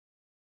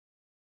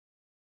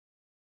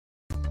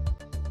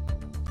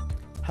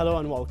Hello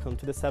and welcome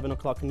to the 7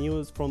 o'clock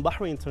news from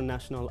Bahrain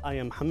International. I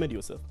am Mohammed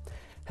Yusuf.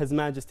 His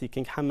Majesty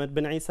King Hamad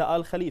bin Isa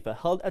Al Khalifa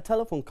held a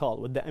telephone call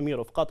with the Emir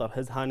of Qatar,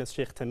 His Highness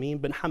Sheikh Tamim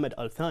bin Hamad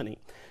Al Thani.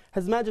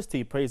 His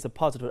Majesty praised the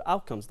positive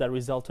outcomes that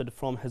resulted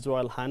from His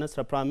Royal Highness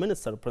the Prime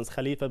Minister Prince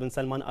Khalifa bin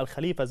Salman Al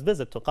Khalifa's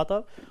visit to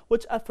Qatar,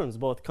 which affirms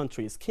both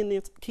countries'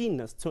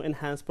 keenness to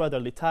enhance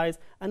brotherly ties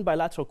and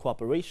bilateral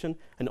cooperation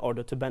in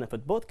order to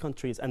benefit both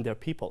countries and their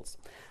peoples.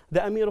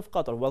 The Emir of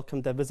Qatar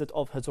welcomed the visit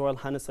of His Royal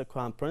Highness the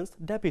Crown Prince,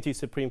 Deputy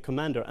Supreme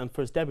Commander and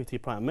First Deputy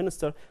Prime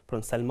Minister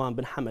Prince Salman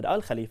bin Hamad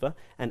Al Khalifa,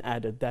 and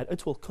added that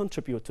it will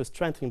contribute to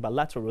strengthening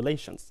bilateral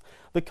relations.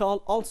 The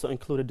call also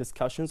included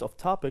discussions of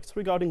topics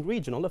regarding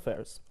regional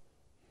affairs.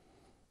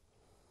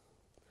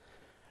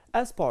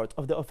 As part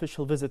of the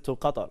official visit to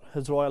Qatar,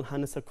 His Royal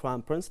Highness the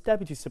Crown Prince,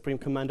 Deputy Supreme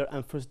Commander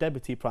and First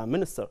Deputy Prime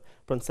Minister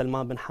Prince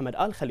Salman bin Hamad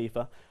Al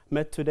Khalifa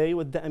met today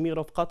with the Emir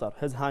of Qatar,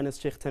 His Highness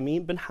Sheikh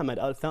Tamim bin Hamad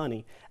Al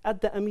Thani, at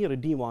the Emir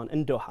Diwan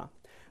in Doha.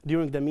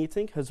 During the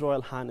meeting, His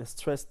Royal Highness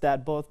stressed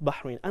that both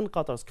Bahrain and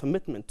Qatar's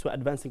commitment to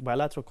advancing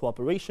bilateral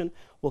cooperation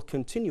will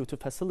continue to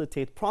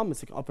facilitate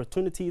promising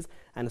opportunities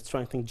and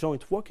strengthen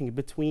joint working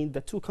between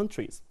the two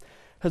countries.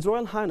 His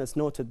Royal Highness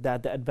noted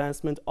that the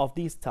advancement of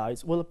these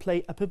ties will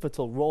play a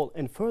pivotal role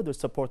in further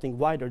supporting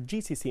wider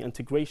GCC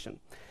integration.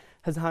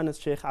 His Highness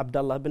Sheikh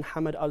Abdullah bin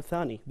Hamad Al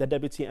Thani, the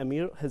Deputy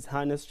Emir, His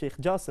Highness Sheikh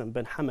Jassim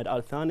bin Hamad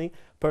Al Thani,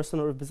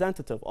 personal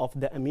representative of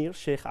the Emir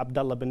Sheikh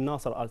Abdullah bin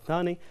Nasser Al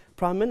Thani,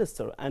 Prime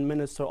Minister and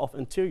Minister of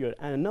Interior,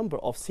 and a number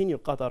of senior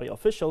Qatari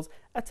officials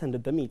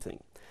attended the meeting.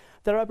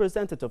 The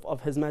representative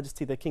of His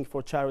Majesty the King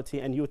for Charity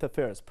and Youth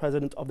Affairs,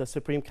 President of the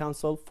Supreme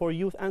Council for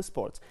Youth and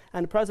Sports,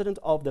 and President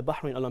of the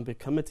Bahrain Olympic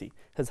Committee,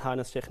 His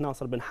Highness Sheikh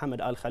Nasser bin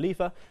Hamad Al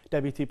Khalifa,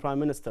 Deputy Prime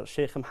Minister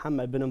Sheikh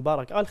Mohammed bin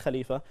Mubarak Al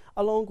Khalifa,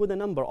 along with a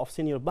number of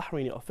senior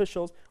Bahraini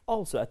officials,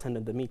 also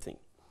attended the meeting.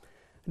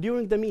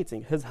 During the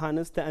meeting, His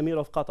Highness the Emir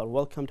of Qatar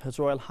welcomed His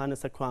Royal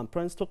Highness the Crown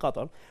Prince to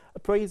Qatar,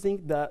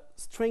 praising the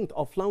strength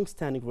of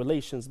long-standing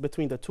relations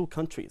between the two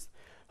countries.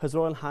 His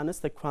Royal Highness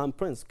the Crown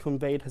Prince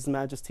conveyed His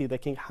Majesty the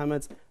King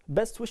Hamad's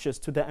best wishes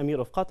to the Emir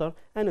of Qatar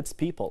and its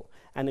people,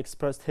 and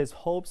expressed his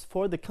hopes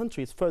for the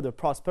country's further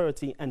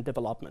prosperity and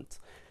development.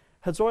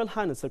 His Royal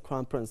Highness the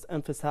Crown Prince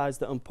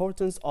emphasized the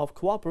importance of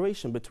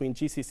cooperation between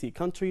GCC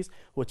countries,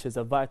 which is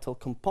a vital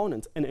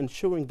component in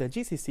ensuring the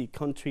GCC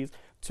countries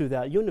to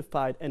the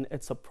unified in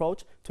its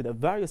approach to the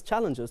various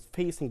challenges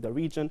facing the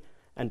region.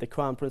 And the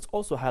Crown Prince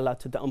also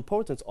highlighted the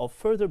importance of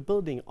further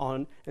building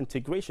on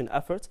integration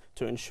efforts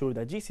to ensure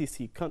that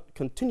GCC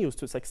continues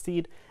to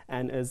succeed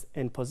and is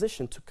in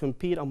position to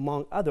compete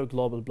among other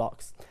global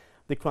blocs.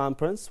 The Crown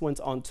Prince went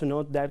on to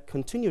note that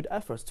continued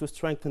efforts to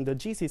strengthen the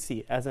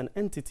GCC as an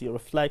entity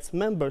reflects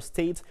member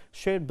states'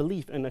 shared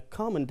belief in a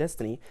common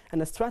destiny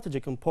and the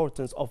strategic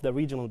importance of the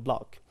regional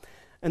bloc.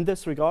 In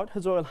this regard,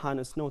 His Royal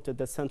Highness noted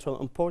the central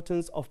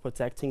importance of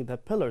protecting the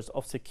pillars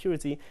of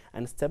security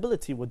and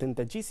stability within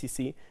the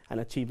GCC and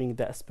achieving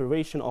the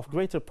aspiration of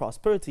greater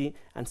prosperity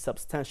and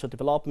substantial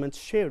development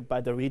shared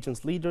by the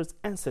region's leaders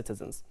and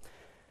citizens.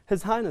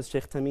 His Highness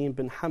Sheikh Tamim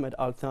bin Hamad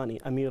Al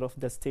Thani, Emir of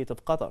the State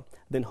of Qatar,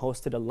 then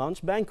hosted a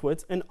lunch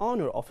banquet in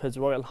honor of His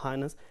Royal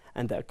Highness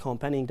and the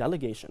accompanying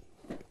delegation.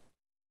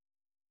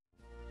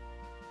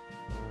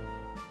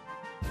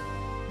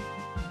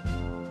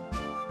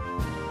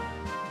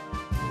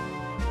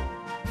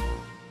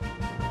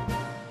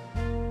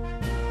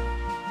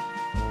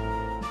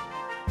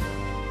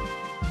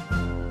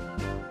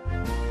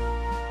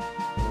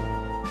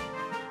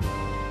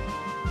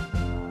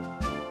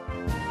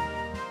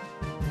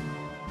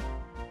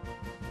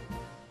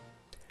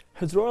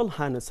 His Royal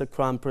Highness the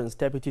Crown Prince,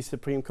 Deputy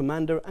Supreme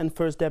Commander and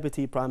First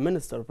Deputy Prime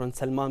Minister Prince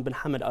Salman bin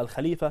Hamad Al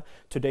Khalifa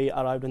today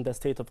arrived in the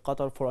State of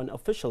Qatar for an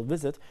official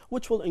visit,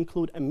 which will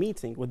include a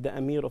meeting with the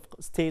Emir of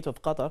State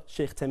of Qatar,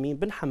 Sheikh Tamim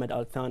bin Hamad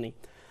Al Thani.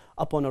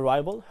 Upon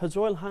arrival, His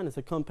Royal Highness,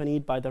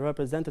 accompanied by the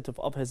representative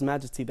of His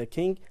Majesty the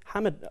King,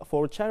 Hamad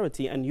for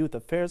Charity and Youth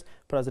Affairs,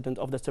 President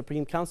of the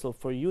Supreme Council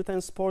for Youth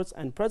and Sports,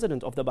 and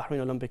President of the Bahrain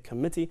Olympic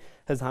Committee,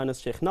 His Highness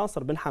Sheikh Nasser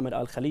bin Hamad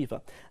Al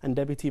Khalifa, and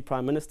Deputy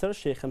Prime Minister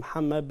Sheikh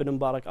Mohammed bin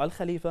Mubarak Al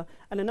Khalifa,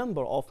 and a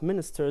number of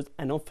ministers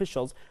and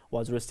officials,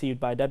 was received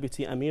by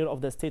Deputy Emir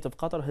of the State of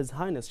Qatar, His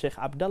Highness Sheikh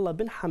Abdullah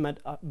bin Hamad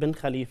bin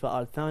Khalifa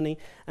Al Thani,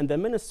 and the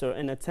minister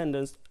in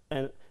attendance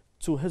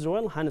to His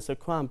Royal Highness the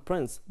Crown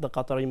Prince, the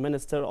Qatari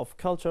Minister of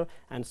Culture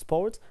and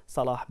Sports,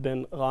 Salah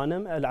bin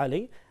Ghanem Al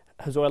Ali.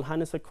 His Royal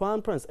Highness the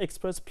Crown Prince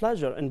expressed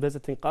pleasure in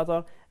visiting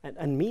Qatar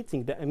and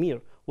meeting the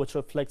Emir, which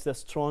reflects the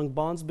strong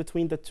bonds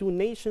between the two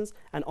nations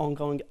and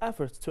ongoing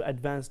efforts to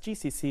advance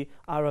GCC,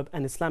 Arab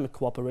and Islamic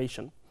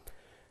cooperation.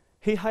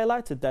 He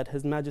highlighted that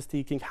His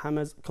Majesty King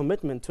Hamad's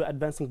commitment to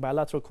advancing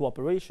bilateral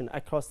cooperation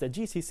across the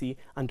GCC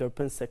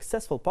underpins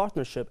successful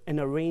partnership in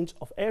a range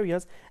of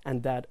areas,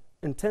 and that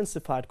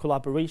intensified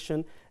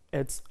collaboration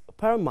is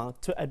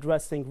paramount to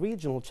addressing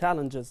regional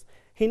challenges.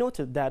 He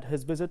noted that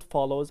his visit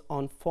follows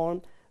on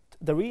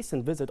the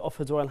recent visit of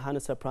His Royal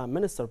Highness Prime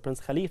Minister Prince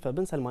Khalifa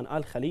bin Salman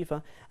Al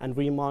Khalifa and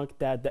remarked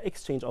that the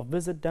exchange of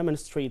visit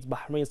demonstrates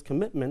Bahrain's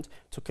commitment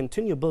to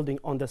continue building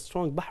on the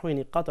strong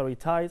Bahraini-Qatari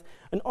ties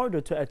in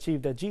order to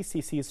achieve the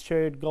GCC's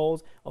shared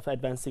goals of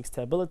advancing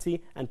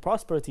stability and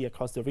prosperity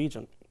across the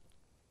region.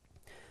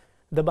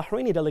 The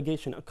Bahraini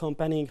delegation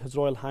accompanying His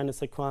Royal Highness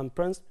the Crown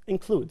Prince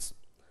includes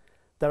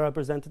the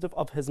representative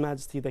of His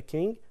Majesty the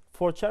King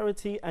for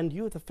Charity and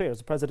Youth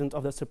Affairs, President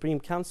of the Supreme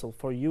Council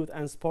for Youth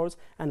and Sports,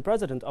 and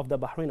President of the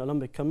Bahrain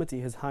Olympic Committee,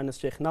 His Highness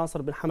Sheikh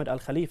Nasser bin Hamad Al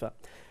Khalifa.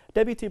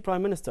 Deputy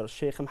Prime Minister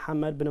Sheikh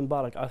Mohammed bin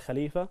Mubarak Al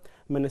Khalifa,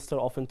 Minister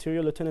of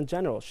Interior Lieutenant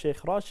General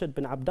Sheikh Rashid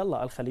bin Abdullah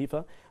Al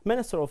Khalifa,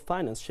 Minister of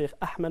Finance Sheikh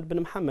Ahmed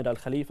bin Mohammed Al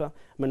Khalifa,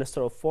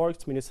 Minister of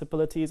Works,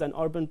 Municipalities and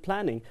Urban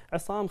Planning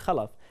Assam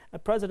Khalaf,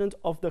 President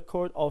of the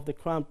Court of the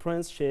Crown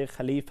Prince Sheikh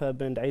Khalifa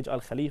bin Daij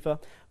Al Khalifa,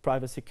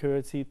 Private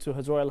Security to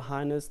His Royal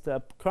Highness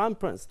the Crown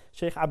Prince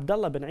Sheikh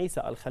Abdullah bin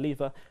Isa Al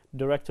Khalifa,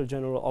 Director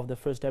General of the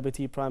First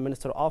Deputy Prime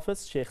Minister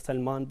Office Sheikh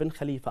Salman bin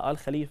Khalifa Al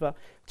Khalifa,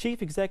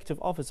 Chief Executive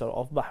Officer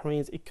of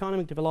Bahrain's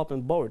Economic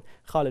Development Board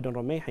Khalid Al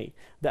Rumayhi,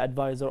 the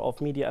Advisor of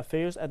Media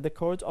Affairs at the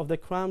Court of the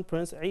Crown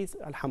Prince Isa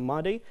Al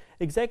Hammadi,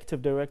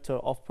 Executive Director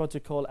of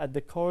Protocol at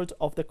the Court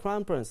of the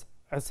Crown Prince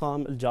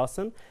Assam Al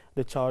Jassim,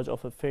 the Charge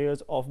of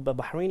Affairs of the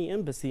Bahraini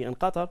Embassy in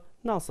Qatar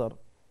Nasser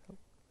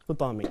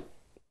Qutami.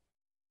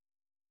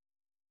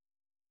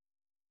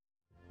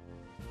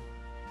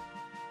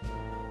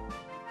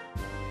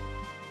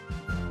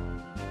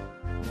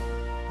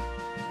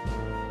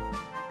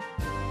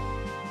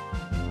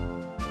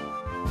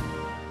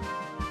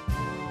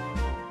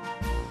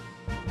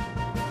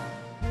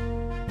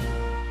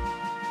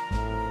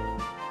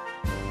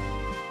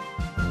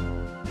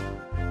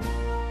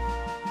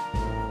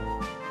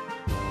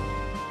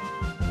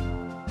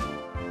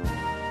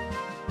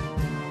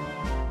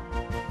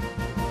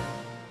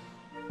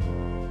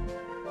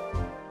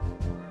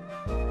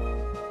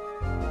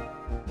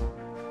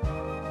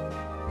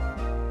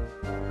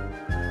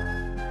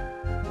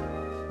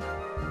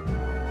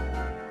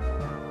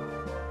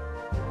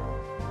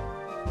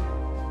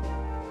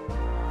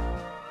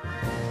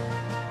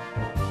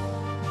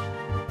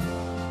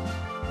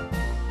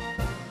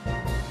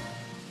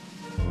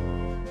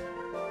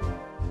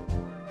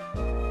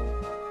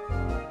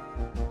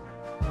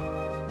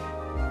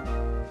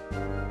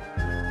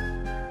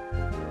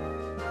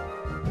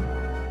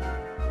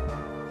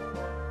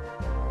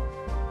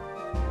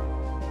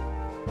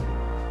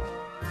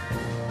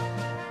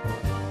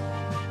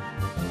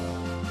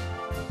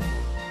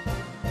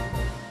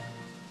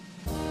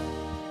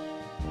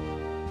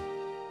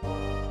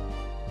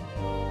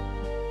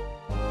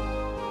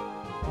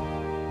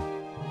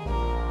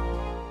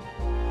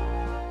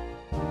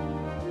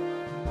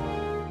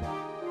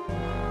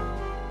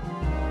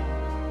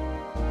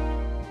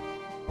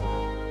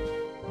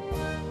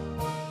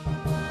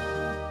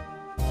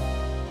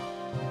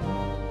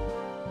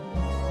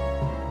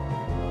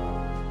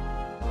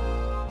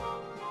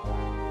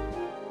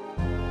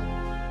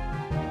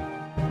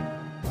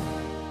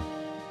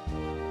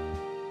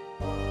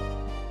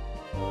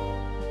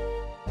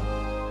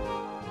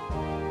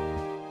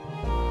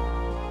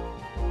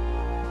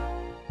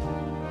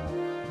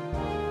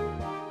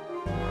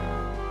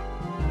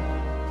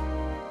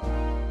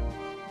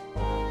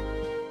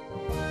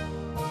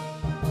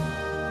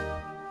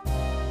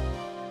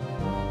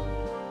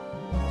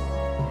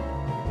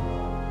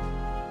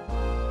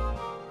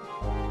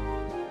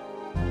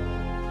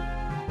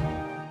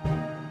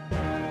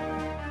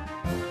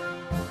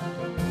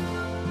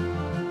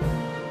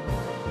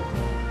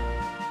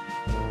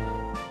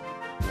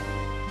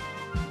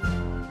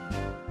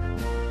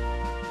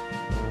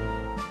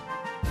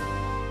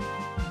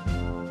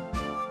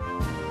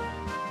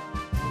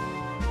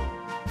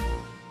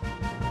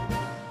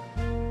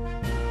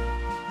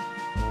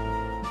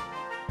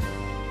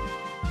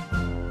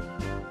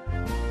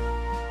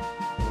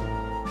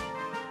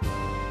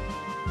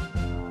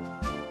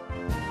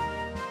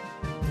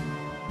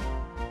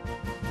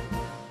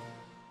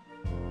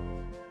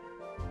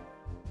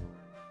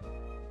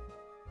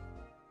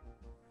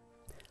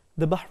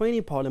 The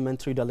Bahraini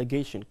parliamentary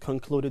delegation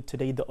concluded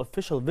today the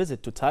official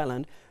visit to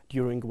Thailand,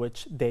 during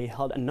which they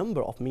held a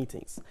number of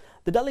meetings.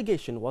 The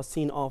delegation was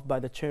seen off by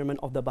the chairman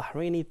of the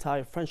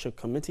Bahraini-Thai Friendship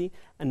Committee,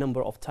 a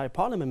number of Thai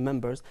parliament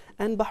members,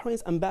 and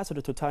Bahrain's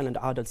ambassador to Thailand,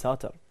 Adel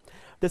Sater.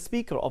 The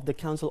Speaker of the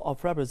Council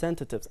of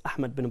Representatives,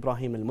 Ahmed bin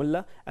Ibrahim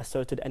Al-Mullah,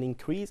 asserted an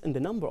increase in the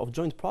number of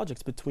joint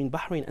projects between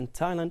Bahrain and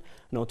Thailand,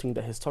 noting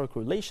the historic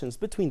relations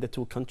between the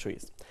two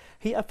countries.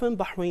 He affirmed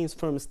Bahrain's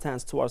firm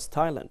stance towards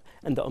Thailand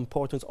and the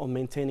importance of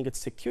maintaining its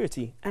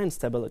security and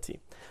stability.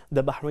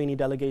 The Bahraini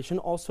delegation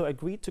also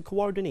agreed to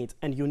coordinate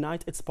and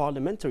unite its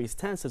parliamentary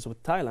stances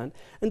with Thailand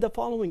in the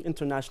following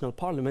international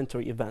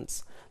parliamentary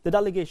events. The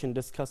delegation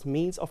discussed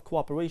means of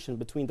cooperation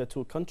between the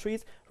two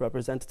countries'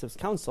 representatives'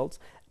 councils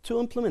to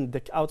implement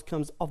the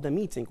outcomes of the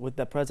meeting with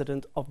the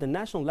President of the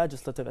National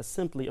Legislative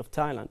Assembly of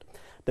Thailand.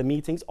 The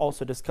meetings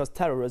also discussed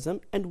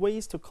terrorism and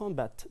ways to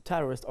combat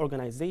terrorist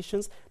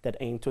organizations that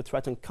aim to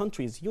threaten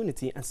countries'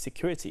 unity and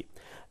security.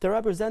 The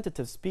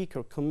representative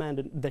speaker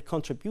commended the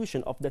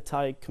contribution of the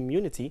Thai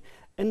community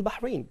in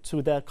Bahrain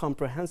to the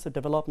comprehensive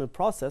development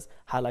process,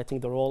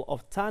 highlighting the role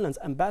of Thailand's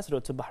ambassador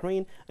to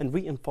Bahrain and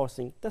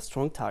reinforcing the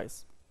strong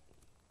ties.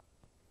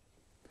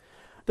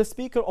 The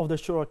Speaker of the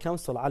Shura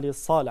Council, Ali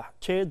Saleh,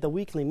 chaired the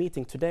weekly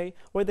meeting today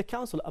where the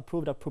Council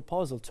approved a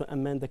proposal to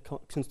amend the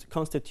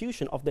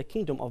Constitution of the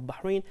Kingdom of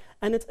Bahrain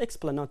and its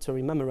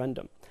explanatory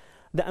memorandum.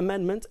 The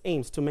amendment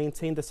aims to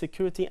maintain the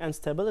security and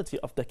stability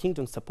of the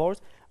Kingdom,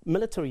 support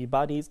military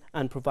bodies,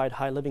 and provide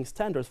high living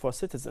standards for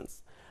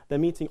citizens. The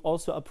meeting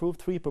also approved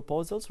 3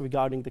 proposals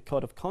regarding the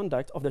Code of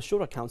Conduct of the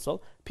Shura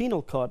Council,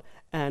 Penal Code,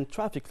 and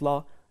Traffic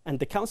Law, and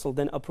the Council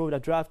then approved a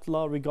draft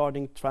law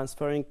regarding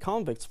transferring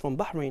convicts from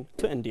Bahrain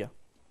to India.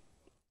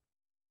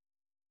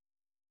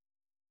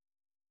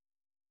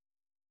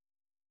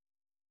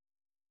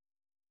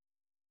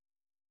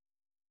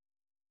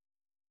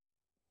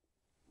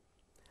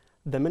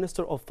 The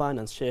Minister of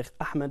Finance, Sheikh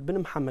Ahmed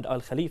bin Mohammed Al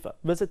Khalifa,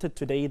 visited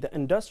today the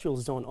industrial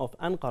zone of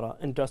Ankara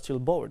Industrial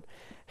Board.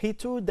 He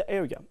toured the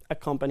area,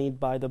 accompanied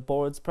by the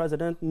board's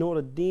president,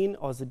 Nuruddin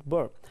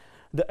Ozidbur.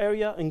 The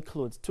area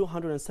includes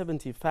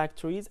 270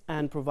 factories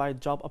and provides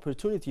job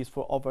opportunities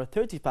for over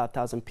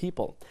 35,000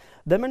 people.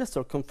 The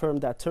minister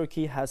confirmed that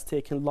Turkey has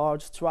taken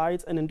large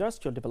strides in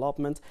industrial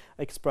development,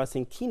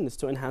 expressing keenness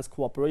to enhance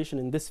cooperation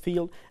in this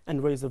field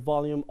and raise the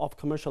volume of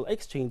commercial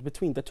exchange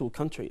between the two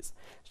countries.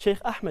 Sheikh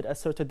Ahmed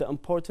asserted the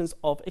importance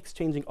of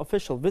exchanging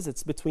official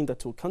visits between the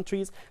two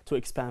countries to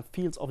expand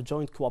fields of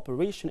joint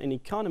cooperation in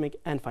economic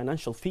and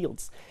financial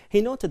fields.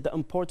 He noted the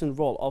important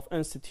role of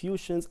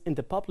institutions in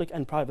the public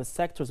and private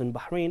sectors in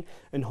Bahrain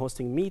in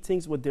hosting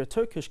meetings with their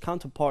Turkish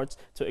counterparts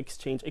to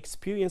exchange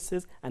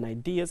experiences and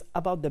ideas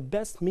about the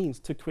best means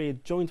to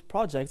create joint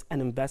projects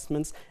and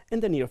investments in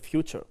the near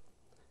future.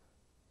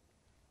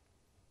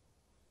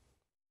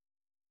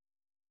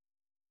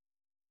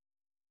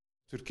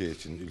 Türkiye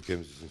için,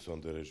 ülkemiz için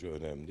son derece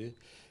önemli.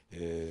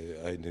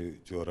 Aynı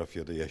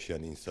coğrafyada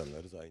yaşayan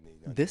insanlarız.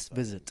 This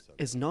visit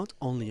is not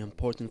only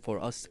important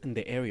for us in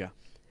the area,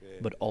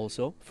 but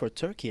also for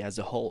Turkey as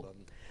a whole.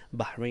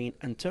 Bahrain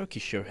and Turkey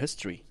share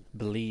history,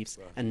 beliefs,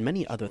 and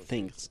many other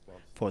things.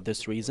 For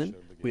this reason,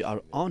 we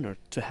are honored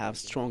to have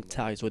strong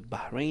ties with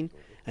Bahrain,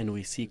 and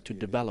we seek to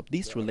develop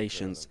these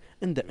relations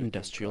in the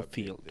industrial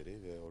field.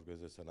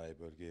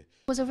 It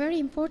was a very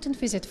important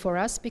visit for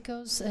us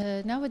because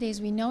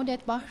nowadays we know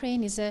that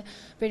Bahrain is a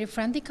very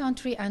friendly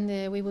country,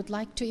 and we would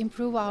like to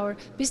improve our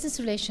business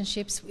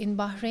relationships in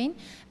Bahrain,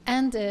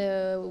 and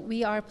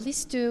we are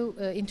pleased to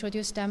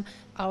introduce them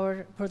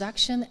our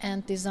production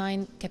and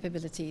design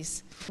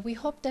capabilities. We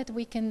hope that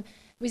we can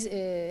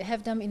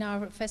have them in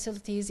our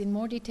facilities in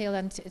more detail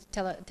and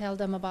tell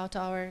them about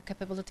our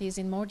capabilities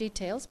in more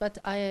details, but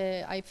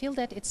I feel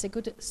that it's a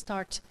good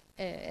start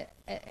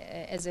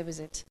as a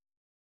visit.